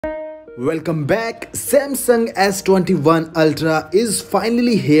Welcome back. Samsung S21 Ultra is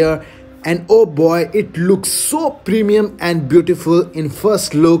finally here, and oh boy, it looks so premium and beautiful in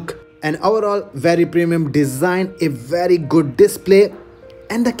first look, and overall very premium design, a very good display,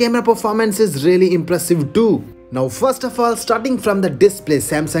 and the camera performance is really impressive too. Now first of all, starting from the display,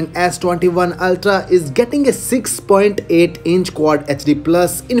 Samsung S21 Ultra is getting a 6.8-inch Quad HD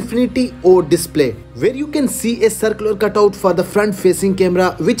Plus Infinity O display, where you can see a circular cutout for the front facing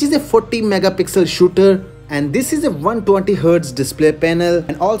camera, which is a 40 megapixel shooter, and this is a 120Hz display panel,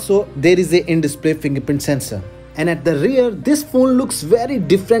 and also there is a in-display fingerprint sensor. And at the rear, this phone looks very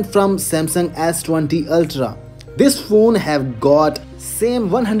different from Samsung S20 Ultra. This phone have got same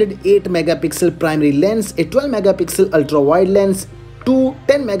 108 megapixel primary lens, a 12 megapixel ultra wide lens, two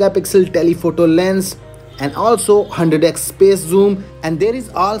 10 megapixel telephoto lens, and also 100x space zoom, and there is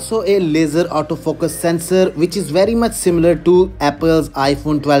also a laser autofocus sensor which is very much similar to Apple's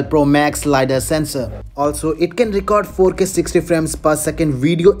iPhone 12 Pro Max LiDAR sensor. Also, it can record 4K 60 frames per second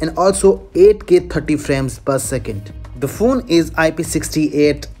video and also 8K 30 frames per second. The phone is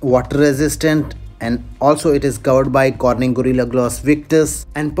IP68 water resistant, and also it is covered by Corning Gorilla Glass Victus,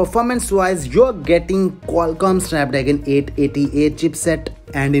 and performance wise you're getting Qualcomm Snapdragon 888 chipset,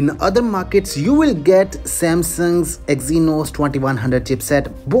 and in other markets you will get Samsung's Exynos 2100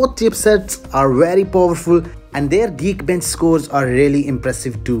 chipset. Both chipsets are very powerful and their Geekbench scores are really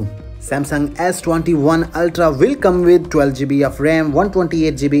impressive too. Samsung S21 Ultra will come with 12GB of RAM,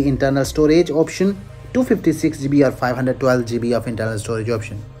 128GB internal storage option, 256GB or 512GB of internal storage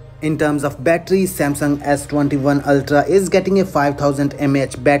option. In terms of battery, Samsung S21 Ultra is getting a 5000 mAh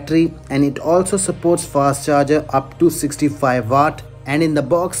battery, and it also supports fast charger up to 65 watt, and in the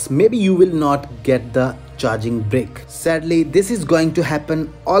box maybe you will not get the charging brick. Sadly, this is going to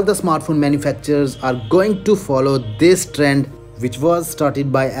happen. All the smartphone manufacturers are going to follow this trend which was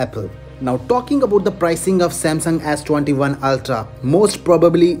started by Apple. Now talking about the pricing of Samsung S21 Ultra, most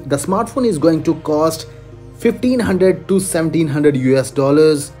probably the smartphone is going to cost $1500 to $1700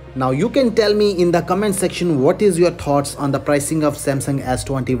 US. Now you can tell me in the comment section what is your thoughts on the pricing of Samsung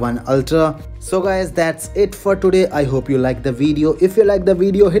S21 Ultra. So guys, that's it for today. I hope you like the video. If you like the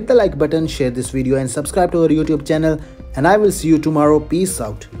video, hit the like button, share this video and subscribe to our YouTube channel, and I will see you tomorrow. Peace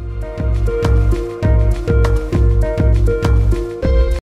out.